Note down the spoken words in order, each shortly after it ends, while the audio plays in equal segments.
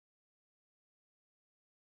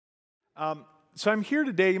So I'm here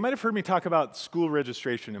today, you might have heard me talk about school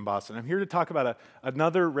registration in Boston. I'm here to talk about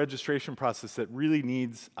another registration process that really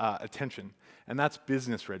needs attention, and that's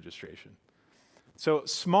business registration. So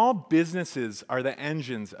small businesses are the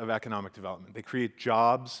engines of economic development. They create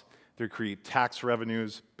jobs, they create tax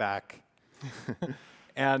revenues back,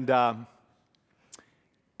 and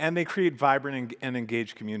they create vibrant and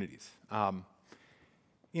engaged communities.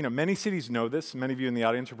 Many cities know this. Many of you in the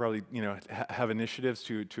audience are probably, have initiatives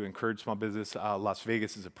to encourage small business. Las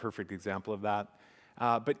Vegas is a perfect example of that.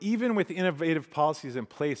 But even with innovative policies in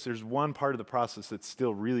place, there's one part of the process that's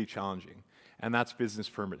still really challenging, and that's business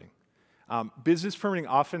permitting. Business permitting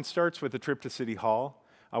often starts with a trip to City Hall,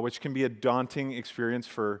 which can be a daunting experience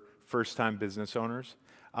for first-time business owners.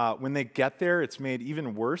 When they get there, it's made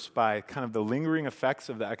even worse by kind of the lingering effects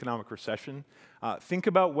of the economic recession. Think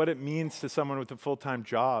about what it means to someone with a full-time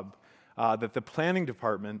job that the planning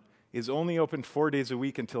department is only open 4 days a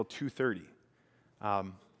week until 2:30.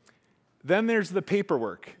 Then there's the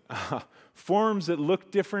paperwork. Forms that look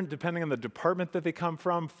different depending on the department that they come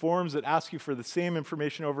from, forms that ask you for the same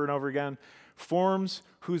information over and over again, forms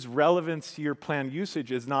whose relevance to your planned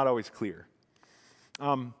usage is not always clear.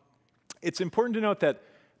 It's important to note that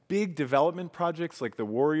big development projects like the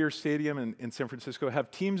Warrior Stadium in San Francisco have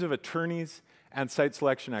teams of attorneys and site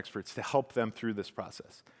selection experts to help them through this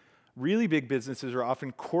process. Really big businesses are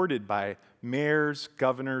often courted by mayors,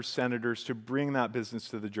 governors, senators to bring that business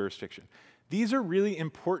to the jurisdiction. These are really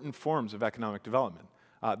important forms of economic development.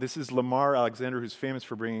 This is Lamar Alexander, who's famous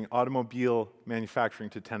for bringing automobile manufacturing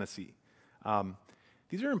to Tennessee.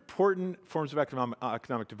 These are important forms of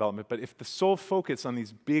economic development, but if the sole focus on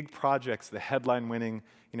these big projects, the headline-winning,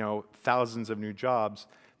 thousands of new jobs,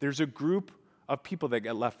 there's a group of people that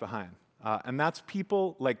get left behind. And that's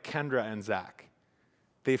people like Kendra and Zach.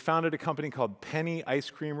 They founded a company called Penny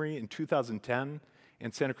Ice Creamery in 2010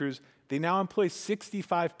 in Santa Cruz. They now employ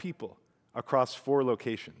 65 people across 4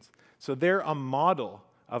 locations. So they're a model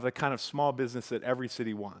of the kind of small business that every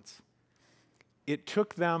city wants. It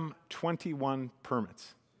took them 21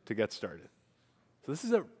 permits to get started.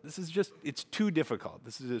 So it's too difficult.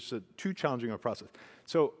 This is just too challenging a process.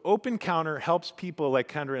 So OpenCounter helps people like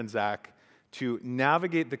Kendra and Zach to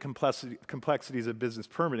navigate the complexities of business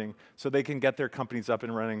permitting so they can get their companies up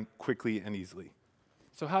and running quickly and easily.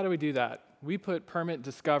 So how do we do that? We put permit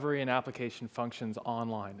discovery and application functions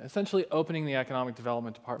online, essentially opening the economic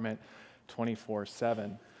development department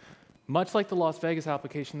 24/7. Much like the Las Vegas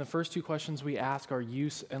application, the first 2 questions we ask are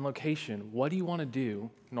use and location. What do you want to do?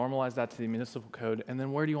 Normalize that to the municipal code, and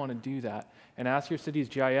then where do you want to do that? And ask your city's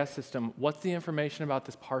GIS system, what's the information about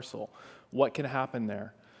this parcel? What can happen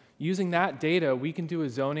there? Using that data, we can do a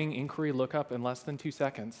zoning inquiry lookup in less than 2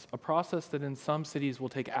 seconds, a process that in some cities will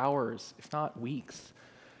take hours, if not weeks.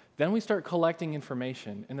 Then we start collecting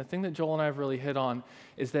information. And the thing that Joel and I have really hit on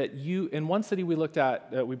is that in one city we looked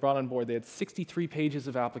at, that we brought on board, they had 63 pages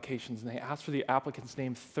of applications, and they asked for the applicant's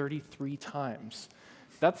name 33 times.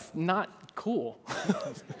 That's not cool.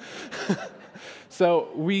 So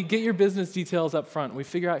we get your business details up front. We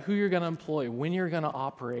figure out who you're going to employ, when you're going to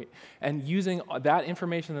operate. And using that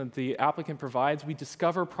information that the applicant provides, we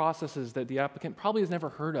discover processes that the applicant probably has never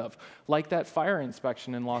heard of, like that fire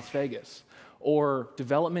inspection in Las Vegas, or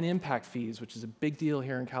development impact fees, which is a big deal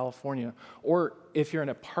here in California, or if you're in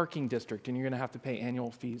a parking district and you're going to have to pay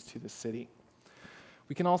annual fees to the city.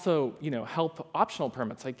 We can also, help optional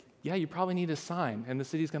permits, like, yeah, you probably need a sign, and the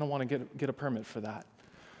city's going to want to get a permit for that.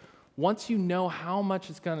 Once you know how much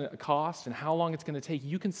it's going to cost and how long it's going to take,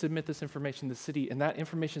 you can submit this information to the city, and that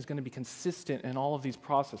information is going to be consistent in all of these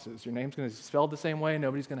processes. Your name's going to be spelled the same way, and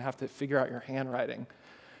nobody's going to have to figure out your handwriting.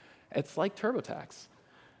 It's like TurboTax.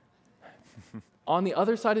 On the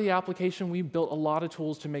other side of the application, we built a lot of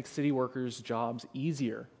tools to make city workers' jobs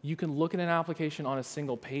easier. You can look at an application on a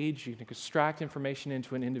single page. You can extract information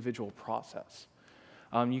into an individual process.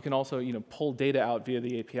 You can also pull data out via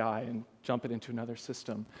the API and jump it into another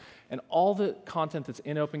system. And all the content that's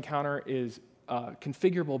in OpenCounter is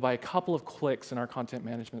configurable by a couple of clicks in our content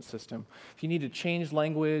management system. If you need to change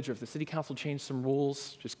language or if the city council changed some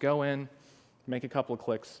rules, just go in, make a couple of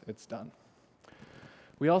clicks, it's done.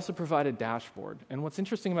 We also provide a dashboard. And what's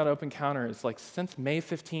interesting about OpenCounter is, since May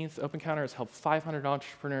 15th, OpenCounter has helped 500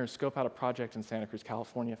 entrepreneurs scope out a project in Santa Cruz,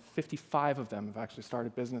 California. 55 of them have actually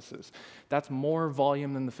started businesses. That's more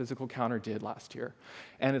volume than the physical counter did last year.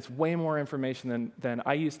 And it's way more information than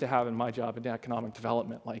I used to have in my job in economic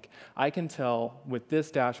development. I can tell with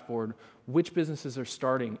this dashboard which businesses are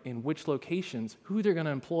starting, in which locations, who they're going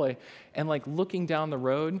to employ. And looking down the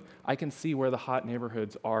road, I can see where the hot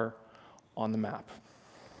neighborhoods are on the map.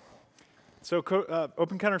 So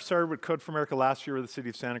OpenCounter started with Code for America last year with the city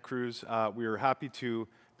of Santa Cruz. We were happy to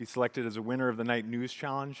be selected as a winner of the Night News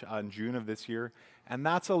Challenge in June of this year. And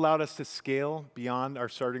that's allowed us to scale beyond our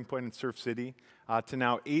starting point in Surf City to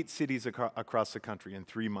now 8 cities across the country in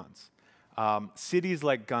 3 months. Cities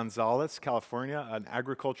like Gonzales, California, an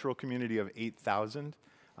agricultural community of 8,000,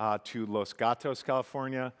 to Los Gatos,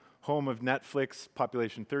 California, home of Netflix,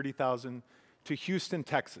 population 30,000, to Houston,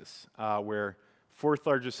 Texas, where 4th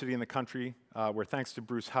largest city in the country, where thanks to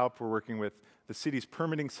Bruce Haupt, we're working with the city's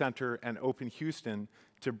permitting center and Open Houston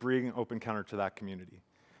to bring OpenCounter to that community.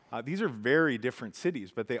 These are very different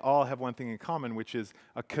cities, but they all have one thing in common, which is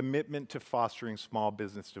a commitment to fostering small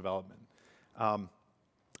business development.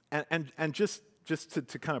 And just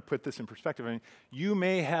to kind of put this in perspective, I mean, you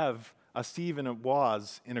may have a Steve and a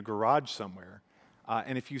Woz in a garage somewhere,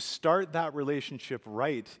 and if you start that relationship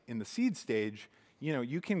right in the seed stage,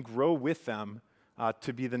 you can grow with them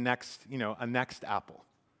to be the next, a next Apple.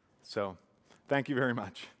 So, thank you very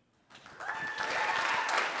much.